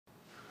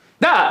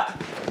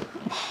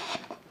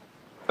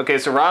Okay,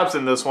 so Rob's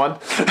in this one.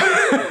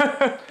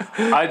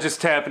 I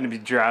just happened to be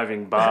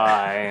driving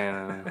by.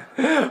 And...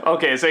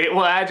 Okay, so,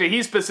 well, actually,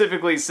 he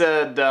specifically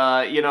said,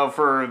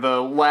 for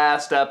the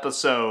last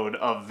episode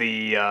of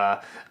the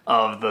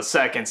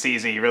second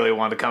season, he really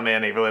wanted to come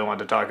in, he really wanted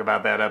to talk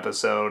about that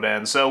episode,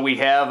 and so we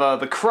have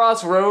the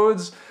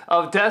Crossroads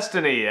of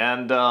Destiny,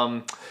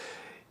 and,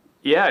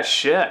 yeah,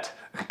 shit.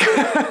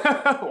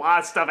 A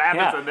lot of stuff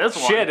happens in this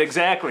one. Shit,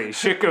 exactly.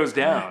 Shit goes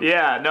down.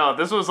 Yeah, no,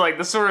 this was like,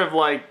 this sort of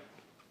like,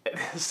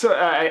 so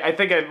I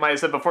think I might have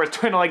said before, it's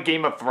kind of like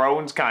Game of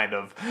Thrones, kind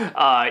of.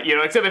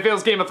 Except it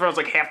feels Game of Thrones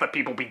like half the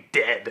people be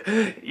dead.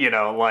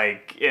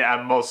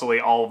 Mostly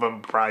all of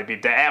them probably be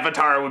dead.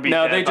 Avatar would be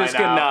dead. No, they just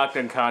get knocked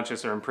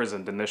unconscious or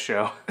imprisoned in this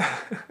show.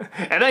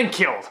 And then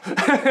killed.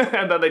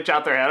 And then they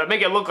chop their head off.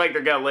 Make it look like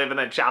they're going to live and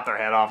then chop their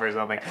head off or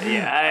something.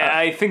 Yeah,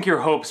 I think your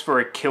hopes for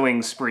a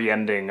killing spree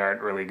ending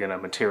aren't really going to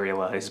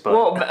materialize. But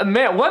well,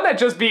 man, wouldn't that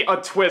just be a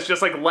twist?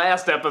 Just like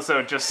last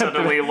episode, just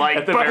suddenly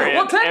like...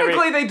 well,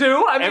 technically they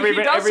do. I mean,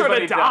 he does sort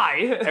of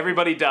die.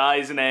 Everybody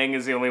dies, and Aang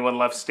is the only one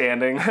left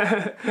standing,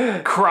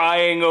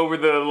 crying over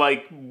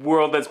the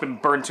world that's been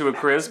burnt to a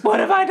crisp.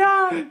 What have I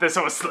done? Then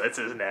someone slits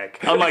his neck.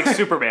 Unlike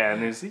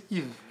Superman,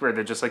 where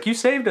they're just like, you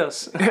saved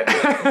us.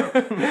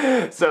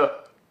 So,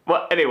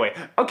 well, anyway,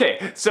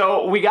 okay.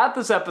 So we got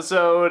this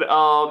episode.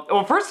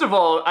 Well, first of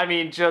all, I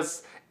mean,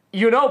 just.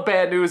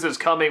 Bad news is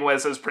coming when it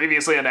says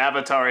previously in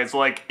Avatar, it's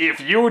like,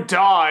 if you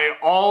die,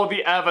 all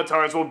the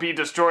avatars will be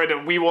destroyed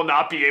and we will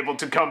not be able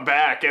to come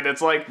back. And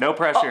it's like... No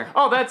pressure.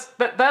 Oh, that's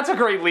a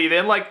great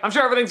lead-in. Like, I'm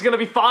sure everything's gonna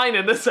be fine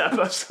in this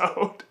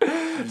episode.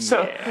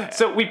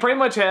 So we pretty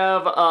much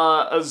have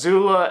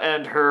Azula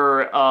and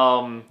her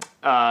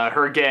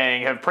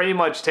gang have pretty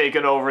much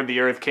taken over the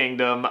Earth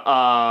Kingdom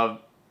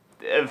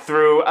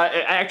through...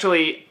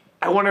 actually...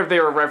 I wonder if they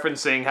were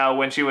referencing how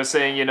when she was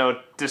saying,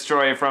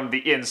 destroy it from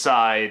the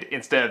inside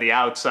instead of the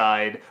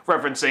outside,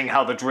 referencing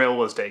how the drill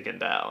was taken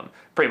down.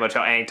 Pretty much how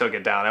Aang took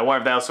it down. I wonder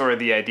if that was sort of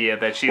the idea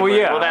that she...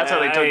 Well, that's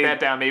how they took that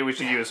down. Maybe we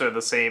should use sort of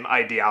the same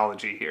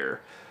ideology here.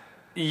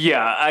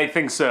 Yeah, I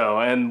think so.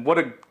 And what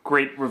a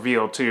great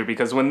reveal, too,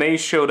 because when they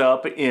showed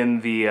up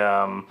in the...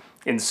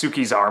 in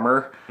Suki's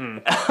armor,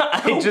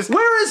 Where is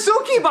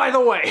Suki, by the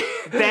way?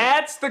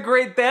 That's the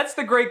great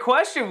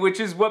question,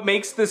 which is what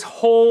makes this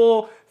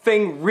whole...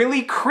 thing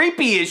really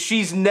creepy is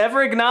she's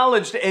never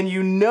acknowledged, and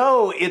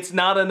it's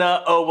not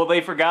enough. Oh, well,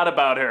 they forgot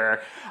about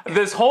her.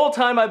 This whole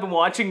time I've been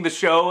watching the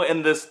show,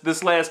 and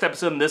this last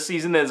episode in this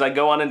season, as I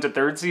go on into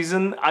third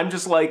season, I'm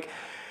just like,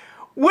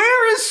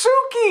 where is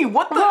Suki?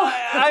 What the?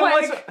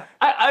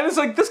 I was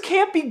like, this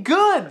can't be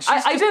good.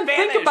 I didn't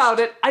think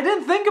about it. I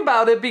didn't think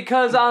about it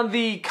because on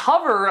the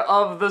cover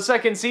of the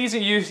second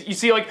season, you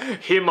see like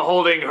him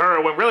holding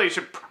her when really it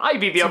should probably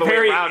be the other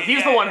way around.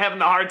 He's the one having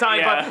the hard time.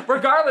 Yeah. But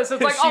regardless,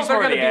 it's like,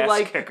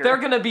 they're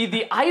gonna be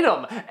the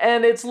item,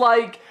 and it's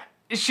like.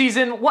 She's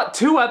in,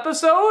 2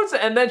 episodes?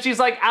 And then she's,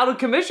 out of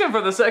commission for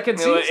the second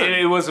season.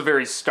 It was a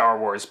very Star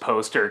Wars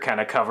poster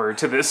kind of cover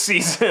to this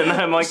season.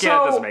 I'm like, it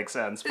doesn't make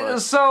sense.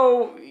 But.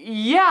 So,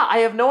 yeah, I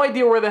have no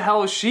idea where the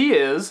hell she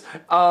is.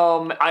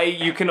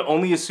 You can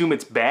only assume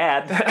it's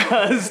bad,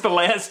 because the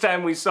last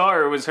time we saw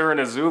her was her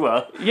and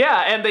Azula.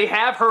 Yeah, and they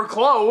have her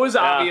clothes,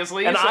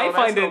 obviously. And so I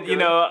find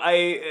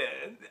it,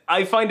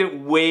 I find it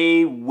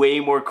way, way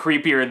more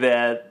creepier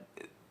that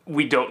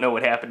we don't know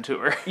what happened to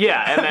her.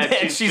 Yeah, and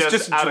then she's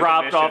just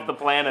dropped off the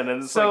planet,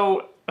 and it's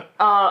so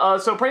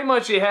pretty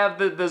much you have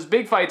this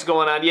big fights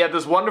going on. You have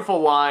this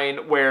wonderful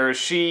line where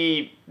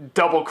she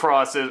double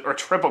crosses or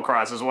triple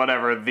crosses,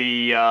 whatever,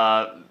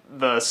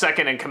 the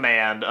second in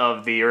command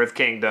of the Earth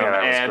Kingdom. Yeah,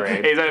 that was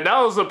great. He's like, that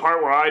was the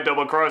part where I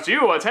double cross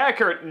you, attack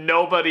her.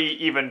 Nobody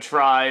even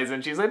tries,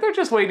 and she's like, they're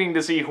just waiting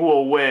to see who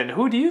will win.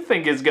 Who do you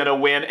think is gonna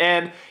win?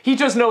 And he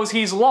just knows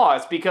he's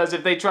lost, because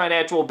if they try an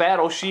actual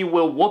battle, she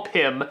will whoop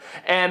him.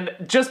 And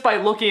just by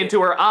looking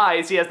into her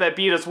eyes, he has that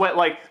bead of sweat,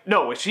 like,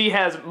 no, she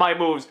has my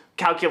moves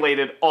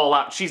calculated all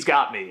out. She's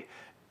got me.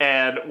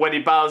 And when he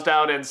bows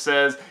down and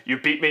says, you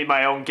beat me in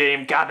my own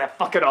game, God, that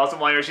fucking awesome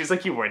line, she's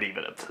like, you weren't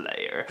even a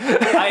player.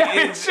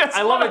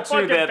 I love it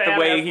too that the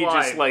way he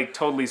just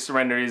totally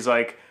surrendered, he's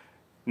like,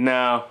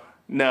 no,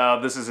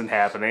 this isn't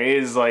happening.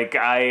 He's like,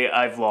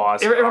 I've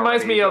lost. It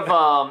reminds me of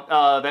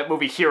that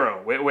movie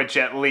Hero with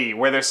Jet Li,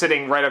 where they're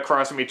sitting right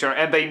across from each other,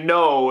 and they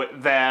know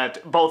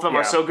that both of them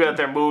are so good at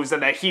their moves,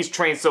 and that he's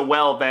trained so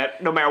well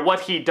that no matter what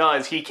he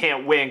does, he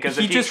can't win, because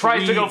if he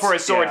tries to go for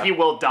his sword, he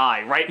will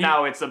die. Right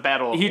now, it's a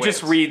battle of wits.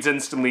 Just reads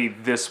instantly,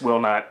 this will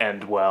not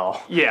end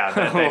well. Yeah,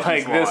 that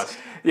he's lost.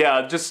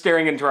 Yeah, just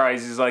staring into her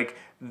eyes, he's like,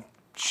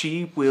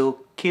 she will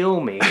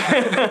kill me.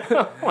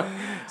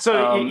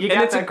 So you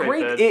got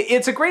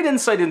it's a great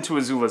insight into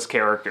Azula's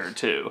character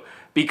too,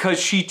 because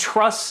she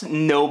trusts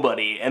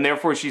nobody, and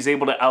therefore she's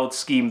able to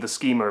out-scheme the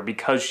schemer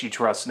because she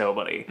trusts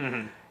nobody.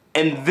 Mm-hmm.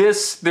 And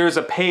there's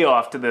a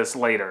payoff to this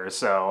later,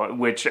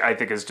 which I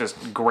think is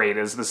just great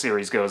as the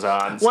series goes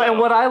on. Well, and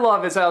what I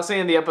love is, I was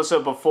saying in the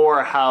episode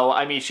before, how,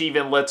 I mean, she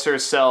even lets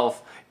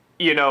herself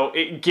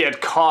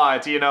get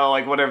caught,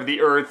 like whatever the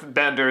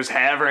Earthbenders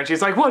have her, and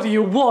she's like, what do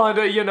you want?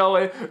 You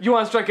want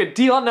to strike a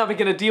deal? I'm never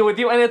going to deal with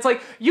you. And it's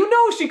like,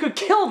 she could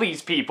kill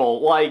these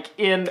people, like,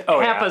 in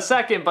half a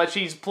second, but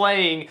she's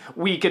playing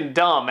weak and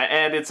dumb,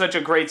 and it's such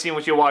a great scene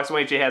when she walks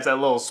away and she has that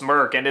little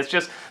smirk, and it's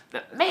just,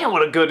 man,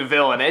 what a good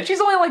villain. And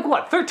she's only like,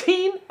 what,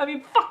 13? I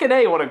mean, fucking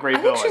A, what a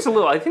great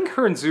villain. I think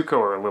her and Zuko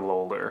are a little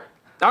older.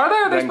 Are they?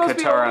 Are they than supposed Katara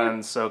to be older?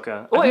 and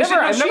Sokka. Well,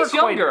 she's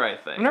younger, I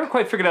think. I've never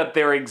quite figured out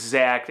their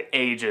exact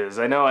ages.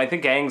 I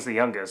think Aang's the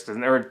youngest, isn't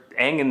there? Or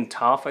Aang and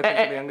Toph, I think,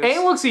 are the youngest.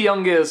 Aang looks the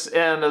youngest,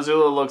 and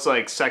Azula looks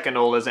like second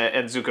oldest,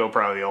 and Zuko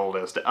probably the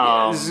oldest.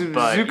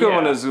 Zuko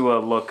and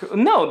Azula look...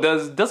 No,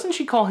 doesn't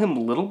she call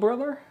him little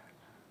brother?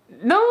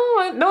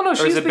 No,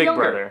 she's the big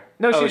younger. Brother?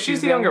 No, she's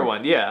the younger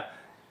one, yeah.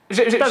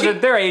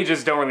 Their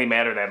ages don't really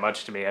matter that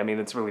much to me. I mean,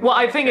 it's really... Well,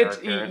 I think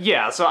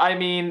so I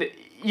mean...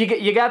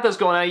 You got this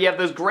going on. You have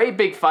this great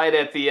big fight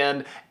at the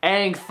end.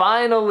 Aang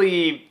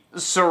finally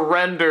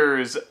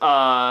surrenders,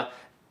 for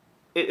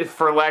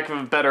lack of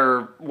a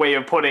better way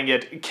of putting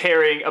it,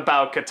 caring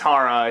about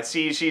Katara.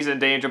 Sees she's in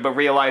danger, but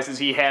realizes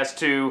he has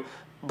to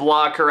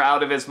block her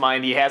out of his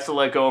mind. He has to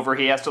let go of her.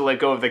 He has to let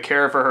go of the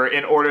care for her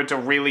in order to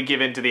really give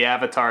into the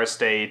Avatar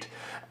state.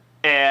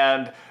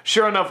 And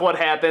sure enough, what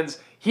happens?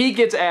 He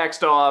gets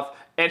axed off.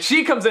 And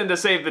she comes in to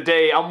save the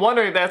day. I'm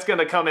wondering if that's going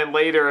to come in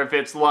later, if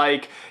it's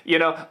like,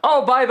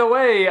 oh, by the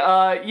way,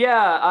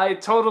 I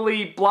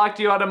totally blocked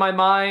you out of my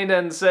mind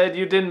and said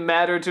you didn't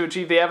matter to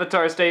achieve the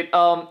Avatar state.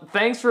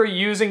 Thanks for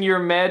using your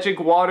magic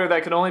water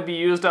that can only be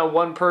used on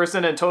one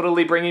person and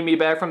totally bringing me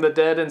back from the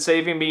dead and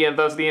saving me and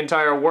thus the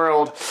entire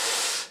world.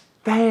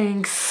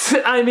 Thanks.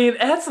 I mean,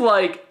 that's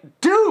like,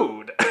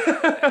 dude.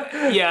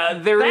 Yeah,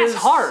 that's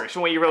harsh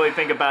when you really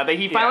think about it.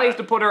 He finally has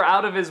to put her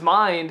out of his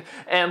mind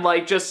and,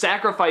 like, just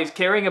sacrifice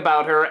caring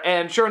about her.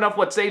 And sure enough,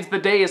 what saves the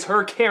day is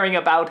her caring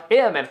about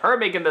him and her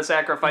making the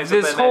sacrifice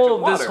of that magic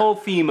water. This whole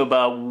theme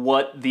about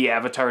what the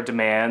Avatar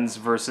demands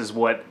versus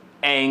what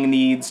Aang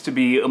needs to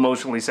be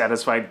emotionally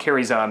satisfied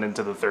carries on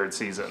into the third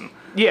season.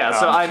 Yeah,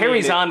 so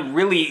carries on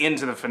really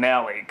into the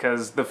finale,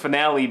 because the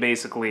finale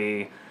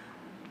basically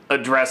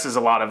addresses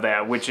a lot of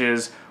that, which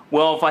is,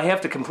 well, if I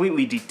have to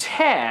completely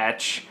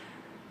detach,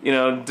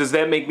 does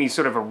that make me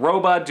sort of a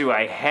robot? Do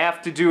I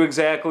have to do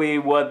exactly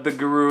what the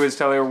Guru is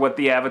telling or what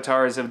the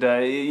Avatars have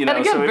done? And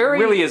again, so it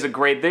really is it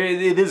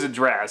is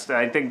addressed.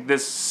 I think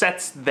this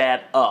sets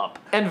that up.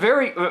 And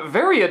very,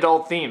 very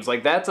adult themes.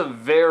 Like, that's a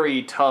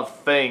very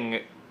tough thing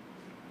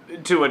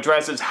to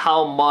address, is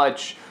how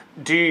much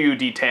do you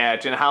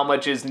detach and how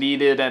much is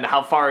needed and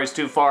how far is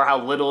too far, how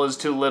little is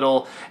too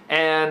little.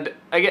 And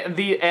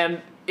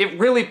again, it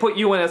really put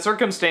you in a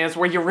circumstance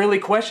where you're really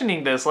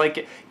questioning this.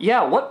 Like,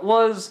 what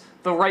was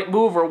the right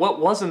move or what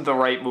wasn't the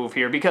right move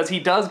here? Because he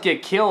does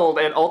get killed,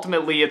 and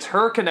ultimately it's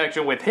her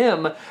connection with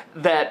him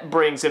that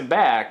brings him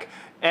back.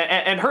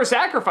 And her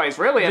sacrifice,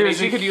 really. I mean,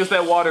 she could use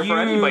that water for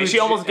anybody. She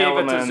almost gave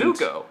it to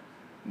Zuko.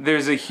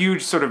 There's a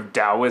huge sort of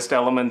Taoist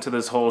element to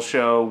this whole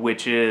show,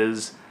 which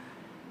is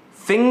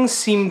things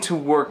seem to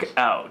work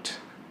out.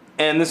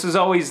 And this is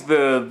always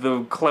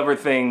the clever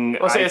thing I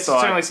thought. It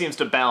certainly seems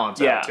to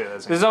balance out, too.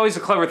 This is always a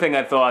clever thing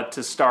I thought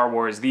to Star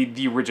Wars,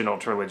 the original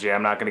trilogy.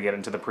 I'm not going to get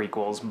into the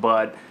prequels,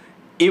 but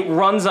it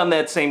runs on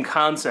that same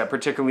concept,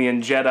 particularly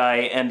in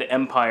Jedi and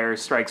Empire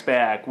Strikes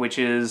Back, which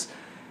is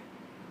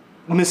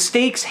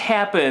mistakes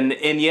happen,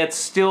 and yet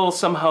still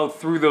somehow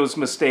through those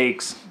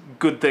mistakes,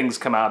 good things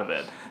come out of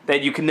it.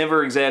 That you can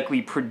never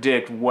exactly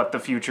predict what the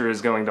future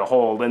is going to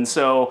hold. And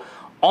so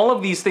all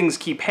of these things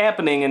keep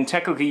happening, and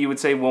technically you would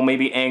say, well,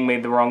 maybe Aang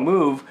made the wrong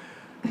move,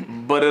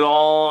 but it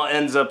all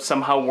ends up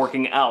somehow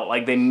working out.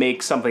 Like, they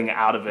make something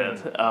out of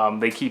it.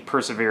 They keep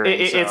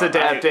persevering. It's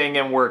adapting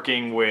and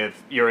working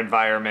with your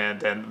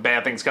environment, and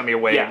bad things come your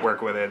way,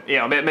 work with it.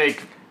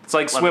 It's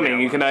like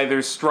swimming. You can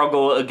either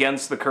struggle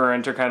against the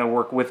current or kind of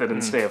work with it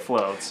and stay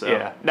afloat. So.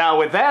 Yeah. Now,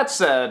 with that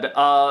said,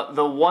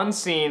 the one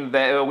scene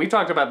that we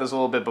talked about this a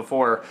little bit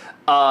before,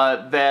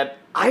 that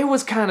I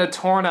was kind of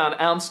torn on,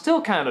 and I'm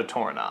still kind of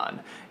torn on,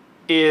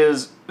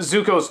 is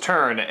Zuko's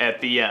turn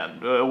at the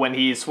end, when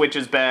he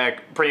switches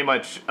back pretty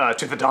much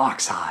to the dark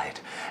side.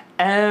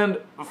 And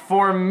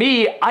for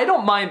me, I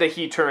don't mind that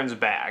he turns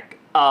back,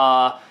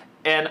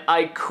 and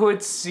I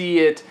could see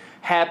it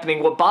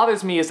happening. What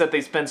bothers me is that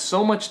they spend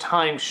so much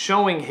time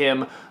showing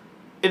him.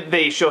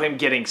 They show him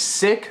getting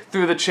sick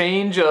through the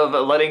change of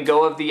letting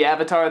go of the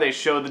Avatar. They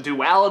show the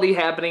duality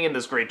happening in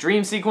this great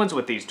dream sequence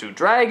with these two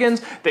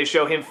dragons. They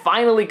show him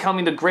finally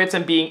coming to grips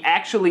and being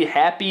actually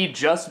happy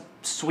just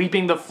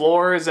sweeping the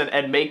floors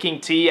and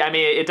making tea. I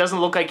mean, it doesn't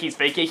look like he's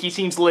faking. He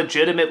seems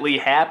legitimately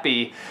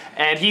happy.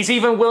 And he's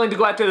even willing to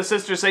go out to the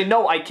sisters and say,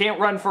 no, I can't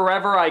run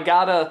forever. I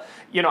gotta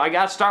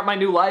start my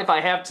new life. I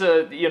have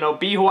to,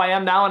 be who I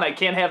am now, and I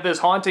can't have this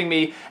haunting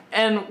me.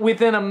 And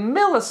within a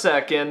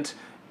millisecond,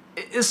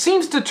 it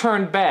seems to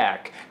turn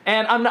back.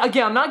 And I'm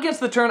not against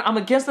the turn. I'm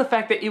against the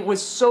fact that it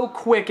was so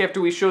quick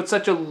after we showed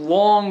such a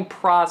long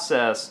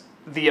process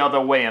the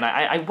other way. And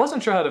I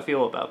wasn't sure how to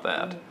feel about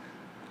that.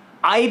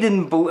 I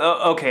didn't believe...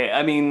 Okay,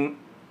 I mean...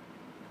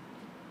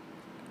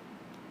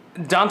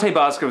 Dante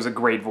Bosco is a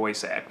great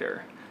voice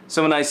actor.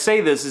 So when I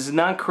say this is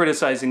not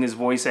criticizing his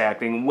voice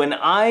acting. When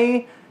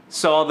I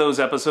saw those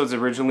episodes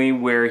originally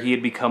where he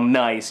had become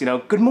nice,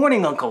 good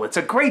morning, Uncle, it's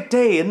a great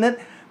day, and then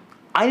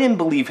I didn't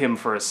believe him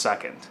for a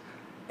second.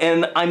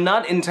 And I'm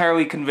not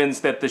entirely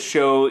convinced that the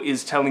show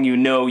is telling you,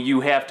 no, you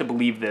have to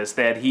believe this,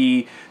 that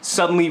he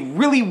suddenly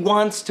really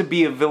wants to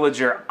be a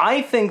villager.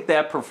 I think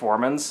that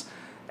performance,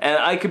 and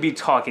I could be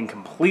talking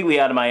completely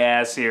out of my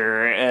ass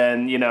here,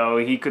 and,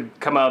 he could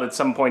come out at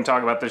some point and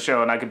talk about the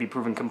show, and I could be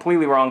proven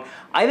completely wrong.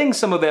 I think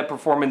some of that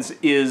performance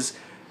is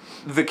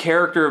the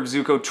character of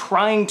Zuko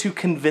trying to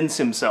convince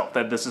himself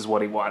that this is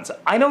what he wants.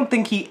 I don't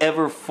think he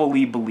ever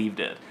fully believed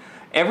it.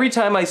 Every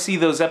time I see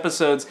those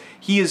episodes,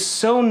 he is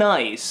so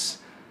nice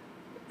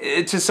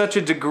to such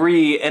a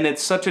degree, and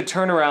it's such a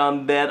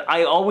turnaround that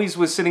I always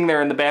was sitting there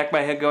in the back of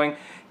my head going,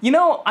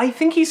 I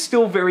think he's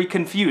still very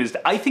confused.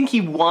 I think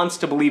he wants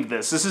to believe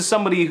this. This is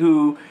somebody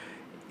who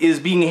is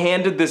being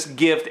handed this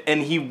gift,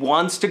 and he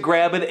wants to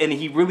grab it, and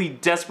he really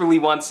desperately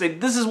wants to say,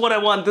 this is what I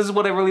want, this is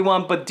what I really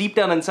want, but deep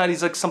down inside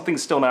he's like,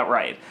 something's still not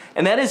right.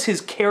 And that is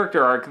his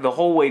character arc the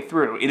whole way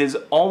through. It is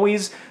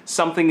always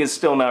something is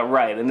still not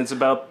right, and it's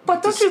about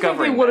But don't you think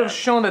they would have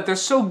shown that they're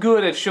so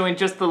good at showing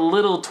just the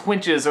little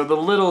twinges, or the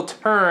little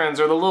turns,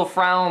 or the little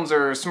frowns,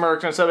 or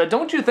smirks, and stuff, that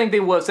don't you think they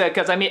would have said,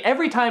 because,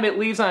 every time it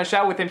leaves on a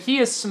shot with him, he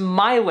is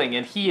smiling,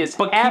 and he is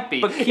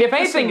happy. If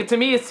anything, to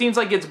me, it seems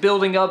like it's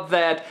building up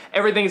that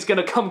everything's going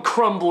to come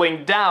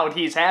crumbling down.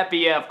 He's happy,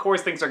 yeah, of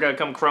course things are going to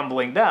come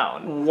crumbling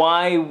down.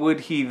 Why would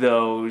he,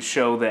 though,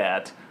 show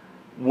that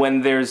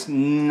when there's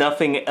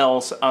nothing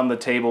else on the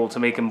table to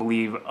make him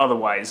believe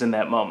otherwise in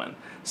that moment?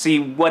 See,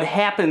 what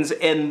happens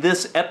in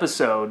this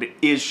episode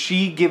is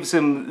she gives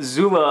him,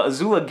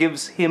 Azula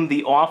gives him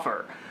the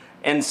offer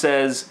and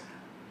says,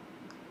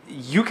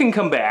 you can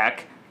come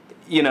back,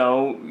 we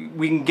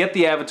can get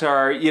the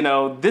Avatar,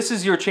 this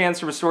is your chance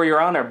to restore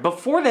your honor.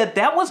 Before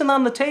that wasn't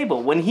on the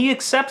table. When he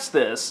accepts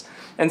this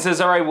and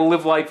says, all right, we'll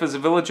live life as a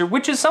villager,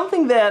 which is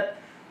something that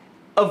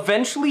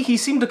eventually he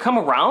seemed to come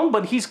around,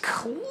 but he's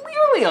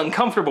clearly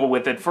uncomfortable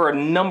with it for a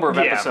number of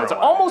episodes,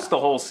 almost the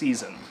whole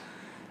season.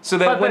 So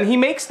that when he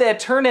makes that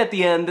turn at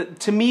the end,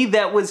 to me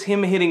that was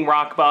him hitting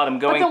rock bottom,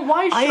 going,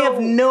 I have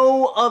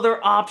no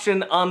other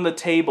option on the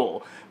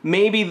table.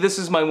 Maybe this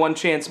is my one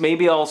chance,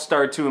 maybe I'll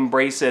start to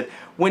embrace it.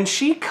 When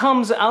she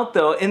comes out,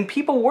 though, and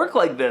people work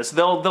like this,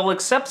 they'll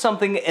accept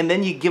something, and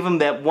then you give them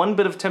that one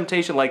bit of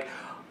temptation, like,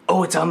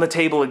 oh, it's on the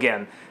table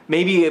again.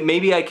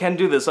 Maybe I can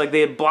do this. Like,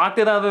 they had blocked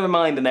it out of their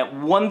mind, and that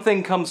one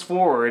thing comes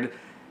forward,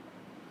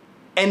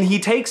 and he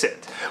takes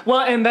it.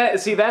 Well, and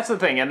that's the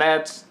thing, and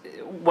that's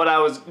what I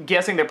was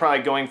guessing they're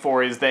probably going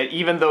for, is that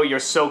even though you're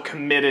so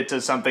committed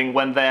to something,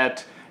 when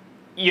that,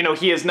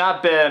 he has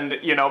not been,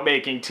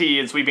 making tea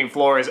and sweeping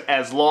floors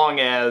as long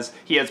as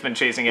he has been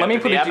chasing after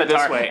the Avatar. Let me put it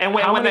this way. And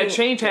when that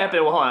change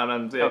happened, well, hold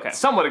on, I'm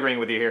somewhat agreeing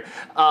with you here.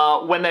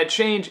 When that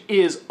change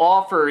is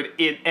offered,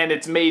 and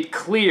it's made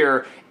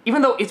clear,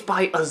 even though it's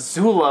by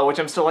Azula, which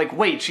I'm still like,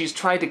 wait, she's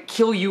tried to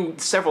kill you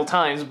several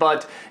times,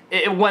 but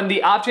when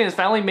the option is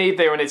finally made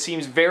there and it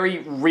seems very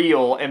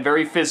real and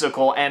very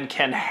physical and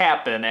can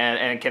happen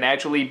and can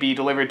actually be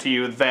delivered to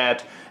you,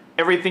 that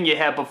everything you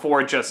had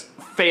before just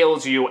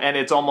fails you, and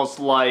it's almost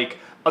like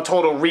a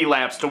total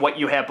relapse to what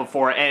you had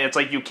before, and it's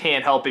like you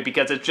can't help it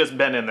because it's just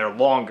been in there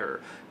longer.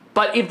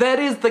 But if that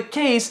is the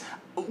case,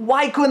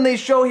 why couldn't they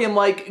show him,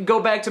 like,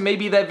 go back to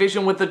maybe that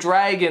vision with the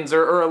dragons,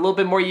 or a little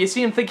bit more? You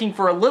see him thinking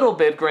for a little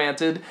bit,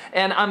 granted,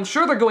 and I'm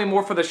sure they're going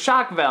more for the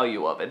shock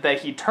value of it,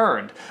 that he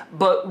turned.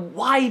 But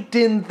why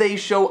didn't they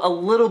show a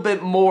little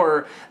bit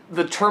more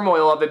the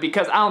turmoil of it?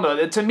 Because, I don't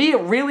know, to me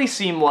it really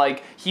seemed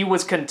like he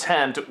was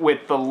content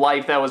with the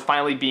life that was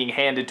finally being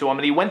handed to him,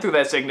 and he went through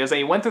that sickness, and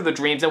he went through the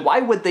dreams, and why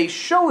would they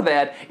show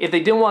that if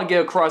they didn't want to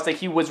get across that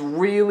he was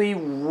really,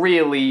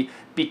 really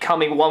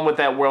becoming one with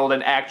that world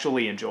and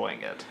actually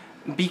enjoying it?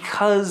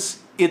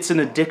 Because it's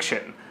an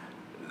addiction.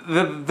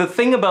 The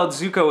thing about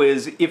Zuko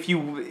is, if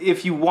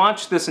you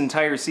watch this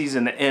entire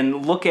season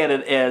and look at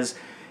it as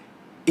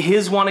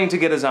his wanting to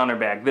get his honor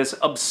back, this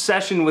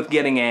obsession with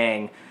getting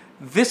Aang,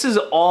 this is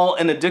all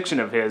an addiction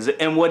of his.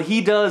 And what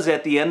he does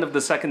at the end of the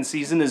second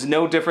season is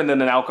no different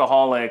than an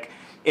alcoholic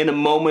in a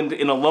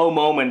low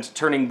moment,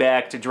 turning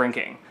back to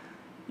drinking.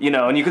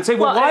 And you could say,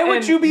 well, why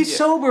would you be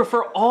sober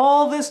for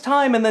all this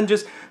time and then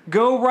just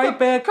go right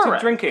back to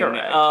drinking?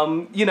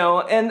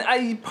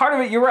 And part of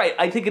it, you're right.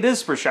 I think it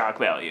is for shock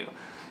value.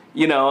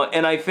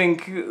 And I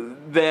think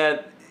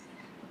that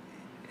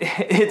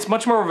it's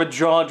much more of a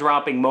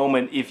jaw-dropping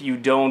moment if you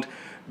don't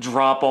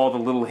drop all the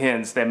little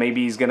hints that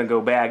maybe he's going to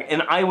go back.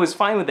 And I was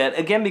fine with that,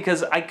 again,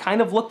 because I kind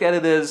of looked at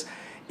it as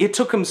it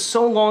took him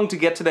so long to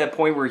get to that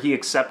point where he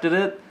accepted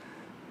it,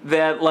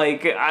 that,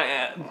 like,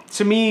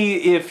 to me,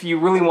 if you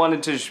really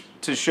wanted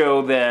to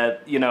show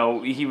that,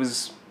 he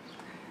was...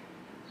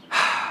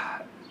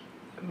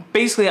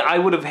 Basically, I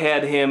would have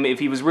had him, if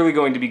he was really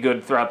going to be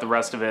good throughout the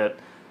rest of it,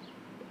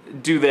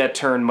 do that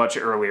turn much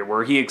earlier,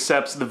 where he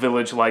accepts the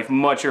village life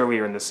much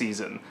earlier in the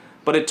season.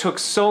 But it took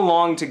so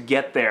long to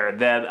get there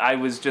that I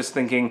was just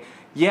thinking,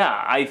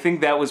 Yeah, I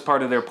think that was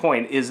part of their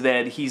point, is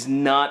that he's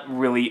not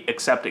really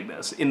accepting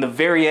this. In the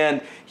very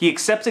end, he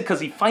accepts it because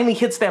he finally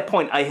hits that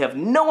point. I have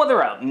no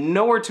other out,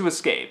 nowhere to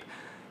escape.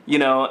 You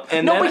know,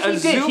 and no, then but he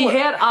Azula, did. He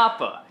had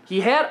Appa.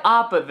 He had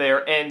Appa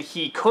there, and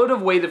he could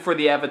have waited for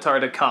the Avatar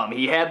to come.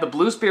 He had the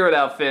Blue Spirit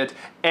outfit,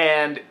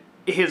 and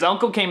his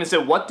uncle came and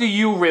said, what do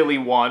you really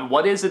want?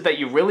 What is it that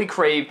you really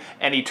crave?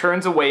 And he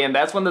turns away, and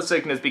that's when the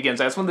sickness begins.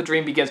 That's when the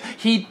dream begins.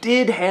 He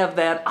did have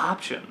that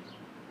option.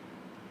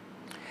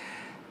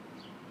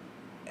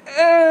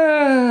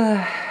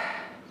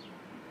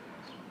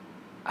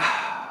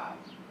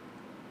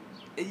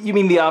 You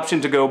mean the option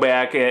to go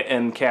back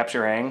and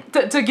capture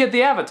Aang? To get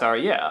the Avatar,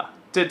 yeah.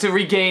 To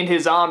regain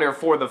his honor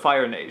for the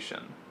Fire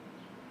Nation.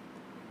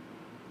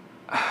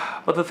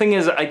 But the thing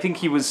is, I think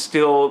he was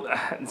still...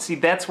 See,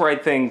 that's where I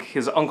think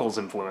his uncle's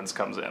influence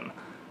comes in.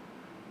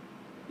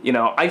 You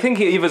know, I think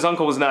if his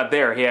uncle was not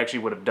there, he actually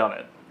would have done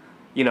it.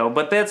 You know,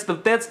 but that's the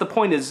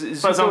point is...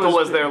 But his uncle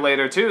was there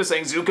later, too,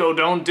 saying, Zuko,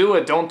 don't do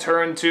it. Don't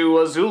turn to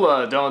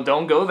Azula.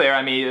 Don't go there.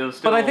 I mean, it was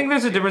still... But I think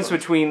there's a difference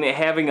between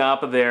having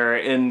Appa there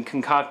and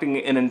concocting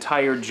an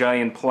entire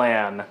giant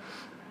plan...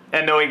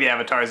 And knowing the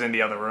Avatar's in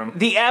the other room.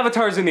 The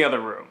Avatar's in the other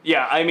room.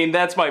 Yeah, I mean,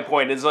 that's my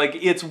point. It's like,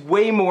 it's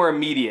way more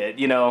immediate,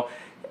 you know?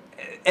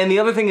 And the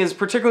other thing is,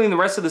 particularly in the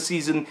rest of the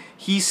season,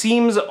 he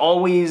seems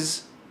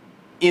always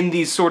in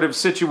these sort of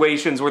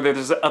situations where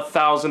there's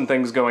 1,000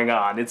 things going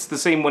on. It's the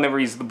same whenever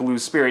he's the Blue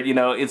Spirit, you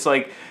know? It's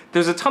like,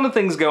 there's a ton of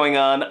things going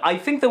on. I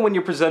think that when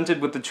you're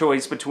presented with the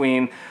choice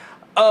between,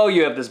 oh,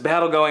 you have this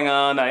battle going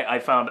on, I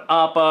found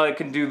Appa, I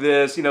can do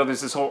this, you know, there's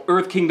this whole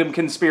Earth Kingdom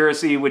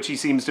conspiracy, which he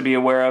seems to be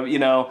aware of, you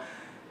know,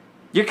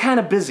 you're kind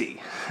of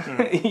busy.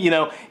 You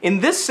know, in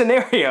this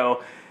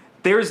scenario,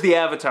 there's the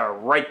Avatar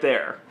right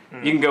there.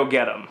 You can go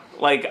get him.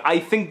 Like, I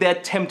think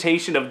that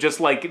temptation of just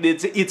like,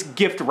 it's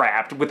gift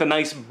wrapped with a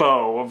nice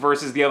bow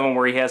versus the other one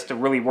where he has to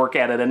really work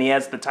at it and he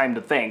has the time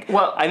to think.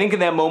 Well, I think in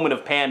that moment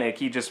of panic,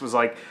 he just was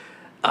like,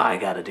 I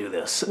gotta do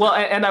this. Well,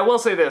 and I will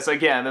say this,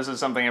 again, this is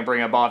something I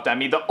bring up often. I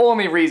mean, the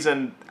only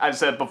reason I've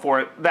said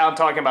before that I'm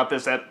talking about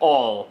this at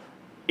all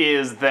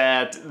is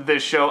that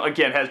this show,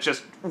 again, has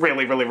just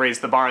really, really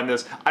raised the bar on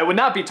this. I would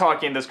not be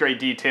talking in this great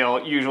detail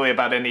usually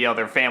about any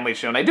other family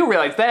show, and I do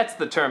realize that's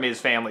the term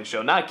is family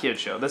show, not kid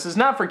show. This is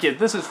not for kids,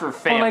 this is for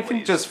families. Well, I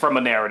think just from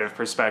a narrative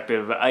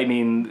perspective, I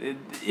mean,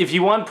 if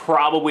you want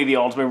probably the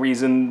ultimate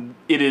reason,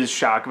 it is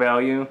shock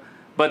value,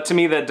 but to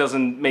me that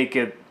doesn't make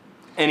it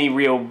any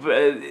real...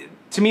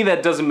 to me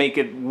that doesn't make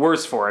it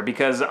worse for it,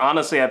 because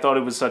honestly I thought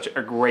it was such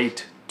a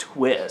great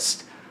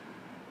twist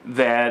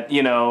that,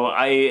 you know,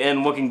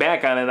 and looking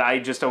back on it, I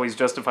just always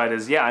justified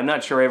as, yeah, I'm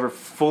not sure I ever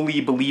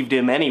fully believed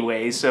him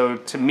anyway, so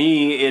to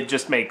me, it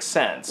just makes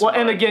sense. Well,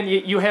 and again,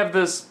 you have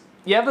this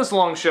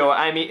long show,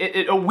 I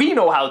mean, we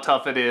know how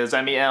tough it is,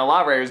 I mean, and a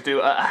lot of writers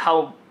do,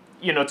 how,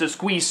 you know, to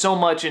squeeze so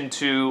much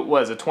into,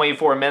 what is it,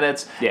 24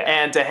 minutes? Yeah.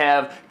 And to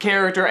have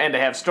character, and to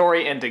have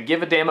story, and to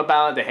give a damn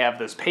about it, to have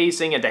this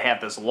pacing, and to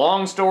have this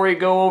long story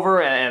go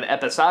over, and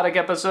episodic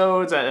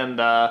episodes, and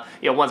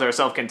you know, ones that are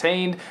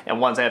self-contained,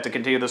 and ones that have to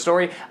continue the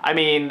story. I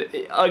mean,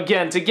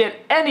 again, to get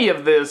any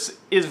of this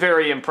is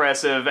very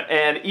impressive,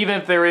 and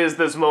even if there is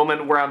this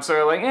moment where I'm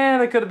sort of like,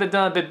 that could have been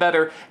done a bit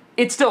better,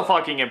 it's still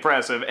fucking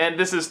impressive, and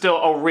this is still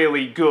a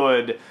really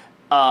good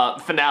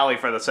finale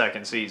for the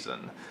second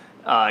season.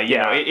 You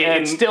know,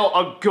 it's still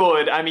a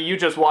good, I mean, you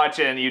just watch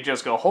it and you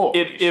just go,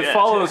 holy shit. It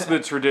follows the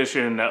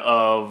tradition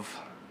of,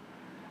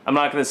 I'm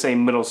not going to say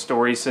middle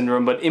story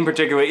syndrome, but in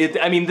particular,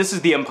 I mean, this is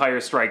the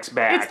Empire Strikes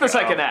Back. It's the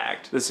second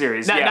act. The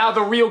series, Now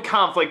the real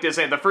conflict is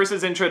in, the first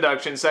is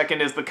introduction,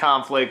 second is the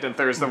conflict, and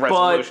third is the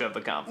resolution of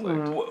the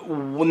conflict.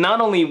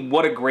 Not only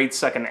what a great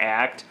second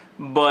act,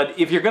 but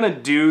if you're going to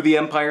do the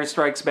Empire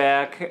Strikes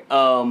Back,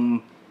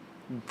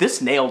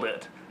 this nailed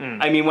it.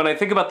 I mean, when I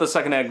think about the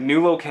second act,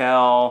 new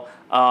locale,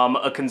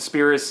 a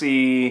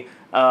conspiracy,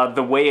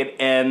 the way it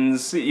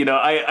ends, you know,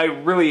 I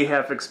really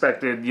have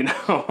expected, you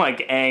know, like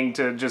Aang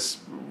to just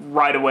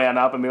right away on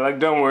up and be like,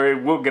 don't worry,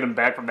 we'll get him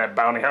back from that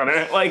bounty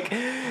hunter. Like,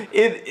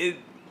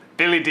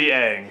 Billy D.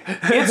 Aang.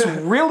 It's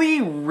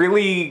really,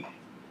 really...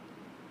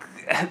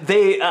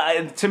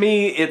 to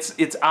me,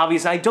 it's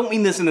obvious. I don't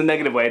mean this in a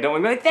negative way. I don't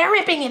mean like, they're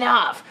ripping it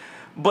off.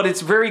 But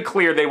it's very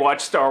clear they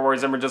watch Star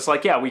Wars and were just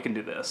like, yeah, we can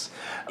do this.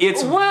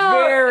 It's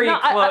very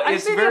close.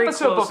 It's very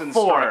close in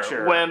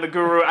structure. When the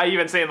Guru, I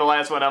even say in the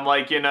last one, I'm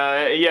like, you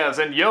know, yes,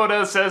 and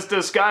Yoda says to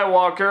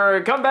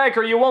Skywalker, come back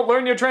or you won't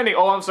learn your training.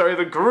 Oh, I'm sorry,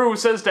 the Guru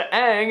says to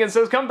Aang and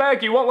says, come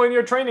back, you won't learn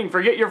your training,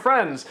 forget your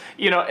friends.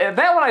 You know,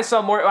 that one I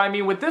saw more, I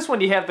mean, with this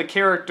one you have the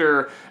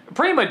character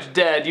pretty much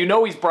dead, you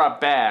know he's brought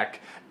back,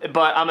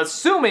 but I'm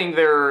assuming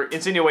they're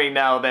insinuating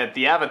now that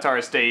the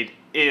Avatar state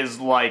is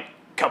like,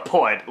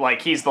 kaput,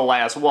 like he's the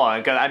last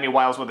one. Cause I mean,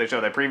 why else would they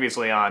show that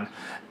previously on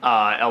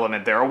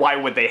Element there? Or why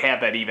would they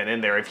have that even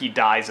in there if he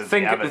dies as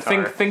the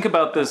Avatar? Think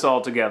about this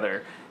all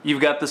together.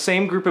 You've got the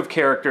same group of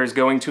characters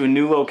going to a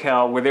new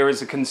locale where there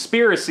is a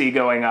conspiracy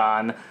going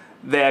on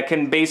that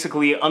can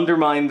basically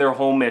undermine their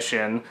whole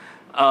mission.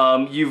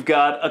 You've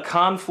got a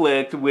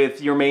conflict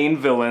with your main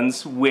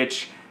villains,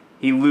 which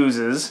he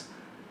loses.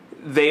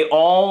 they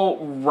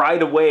all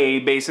right away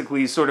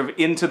basically sort of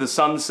into the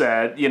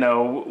sunset,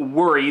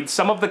 worried.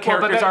 Some of the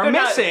characters are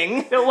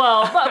missing.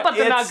 But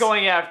they're not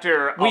going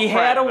after. We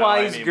had a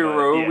wise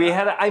guru.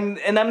 Yeah.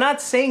 I'm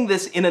not saying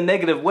this in a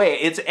negative way.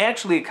 It's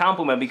actually a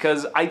compliment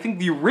because I think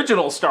the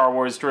original Star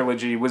Wars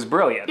trilogy was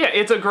brilliant. Yeah,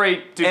 it's a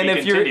great. You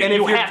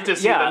have to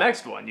see the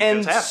next one. You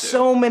just have to.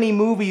 So many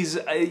movies,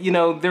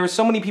 there are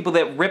so many people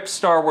that rip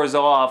Star Wars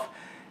off.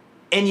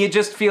 And you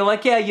just feel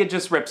like, you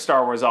just ripped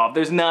Star Wars off.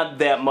 There's not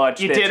that much.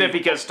 You did it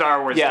because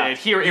Star Wars did.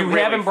 Here, you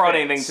really haven't brought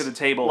fits. anything to the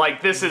table.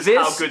 Like, this is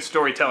how good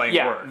storytelling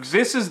works.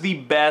 This is the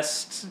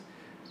best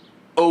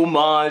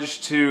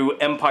homage to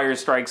Empire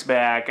Strikes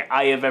Back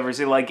I have ever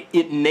seen. Like,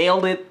 it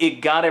nailed it,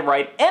 it got it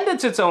right, and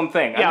it's its own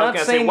thing. Yeah, I'm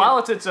not saying while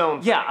it's its own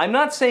thing. Yeah, I'm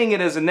not saying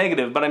it as a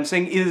negative, but I'm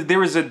saying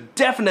there is a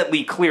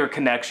definitely clear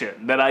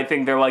connection that I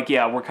think they're like,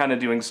 we're kind of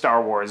doing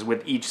Star Wars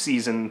with each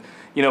season,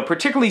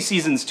 particularly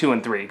seasons 2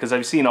 and 3, because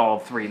I've seen all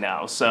 3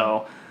 now,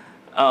 so...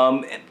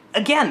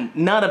 Again,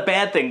 not a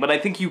bad thing, but I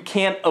think you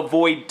can't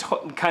avoid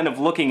kind of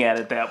looking at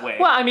it that way.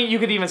 Well, I mean, you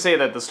could even say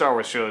that the Star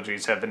Wars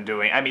trilogies have been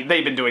doing... I mean,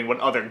 they've been doing what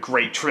other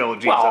great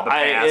trilogies of the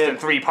past and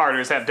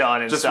 3-parters have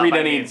done and just stuff.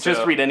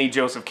 Read any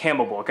Joseph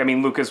Campbell book. I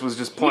mean, Lucas was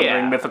just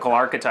plundering mythical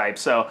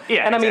archetypes, so...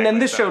 Yeah, and I mean, and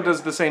this show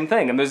does the same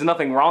thing, and there's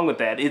nothing wrong with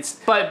that. It's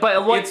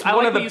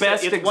one of the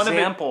best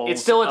examples.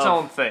 It's still its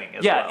own thing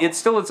as well. It's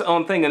still its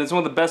own thing, and it's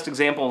one of the best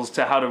examples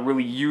to how to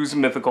really use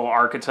mythical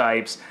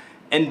archetypes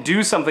and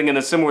do something in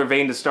a similar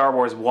vein to Star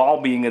Wars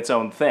while being its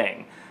own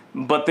thing.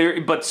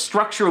 But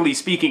structurally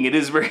speaking, it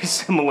is very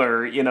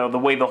similar, the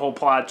way the whole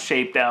plot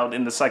shaped out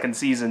in the second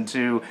season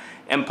to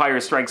Empire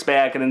Strikes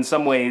Back, and in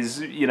some ways,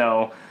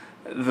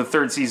 the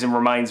third season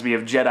reminds me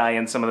of Jedi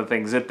and some of the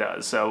things it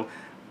does. So,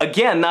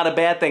 again, not a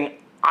bad thing.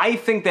 I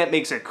think that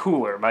makes it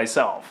cooler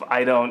myself.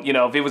 I don't,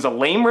 if it was a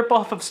lame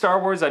ripoff of Star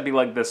Wars, I'd be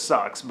like, this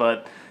sucks,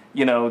 but,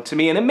 to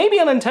me, and it may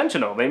be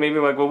unintentional. They may be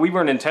like, well, we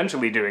weren't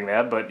intentionally doing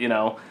that, but,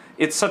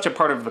 it's such a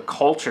part of the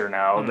culture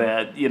now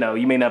that,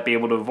 you may not be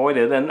able to avoid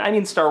it. And, I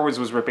mean, Star Wars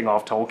was ripping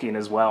off Tolkien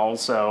as well,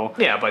 so...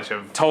 Yeah, a bunch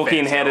of...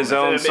 Tolkien had his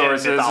own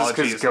sources.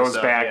 This goes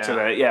back to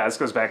this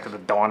goes back to the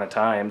dawn of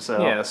time,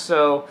 so... Yeah,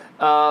 so,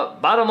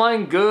 bottom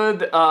line,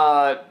 good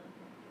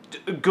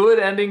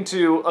ending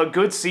to a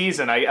good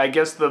season. I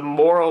guess the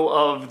moral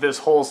of this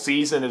whole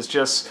season is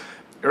just...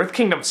 Earth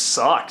Kingdom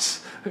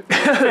sucks.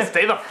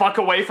 Stay the fuck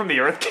away from the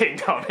Earth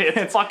Kingdom.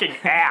 It's fucking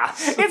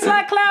ass. It's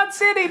not Cloud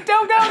City.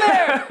 Don't go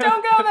there.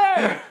 Don't go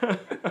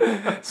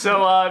there.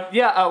 So,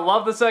 I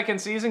love the second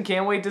season.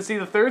 Can't wait to see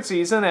the third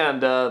season,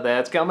 and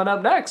that's coming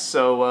up next.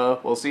 So,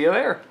 we'll see you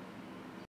there.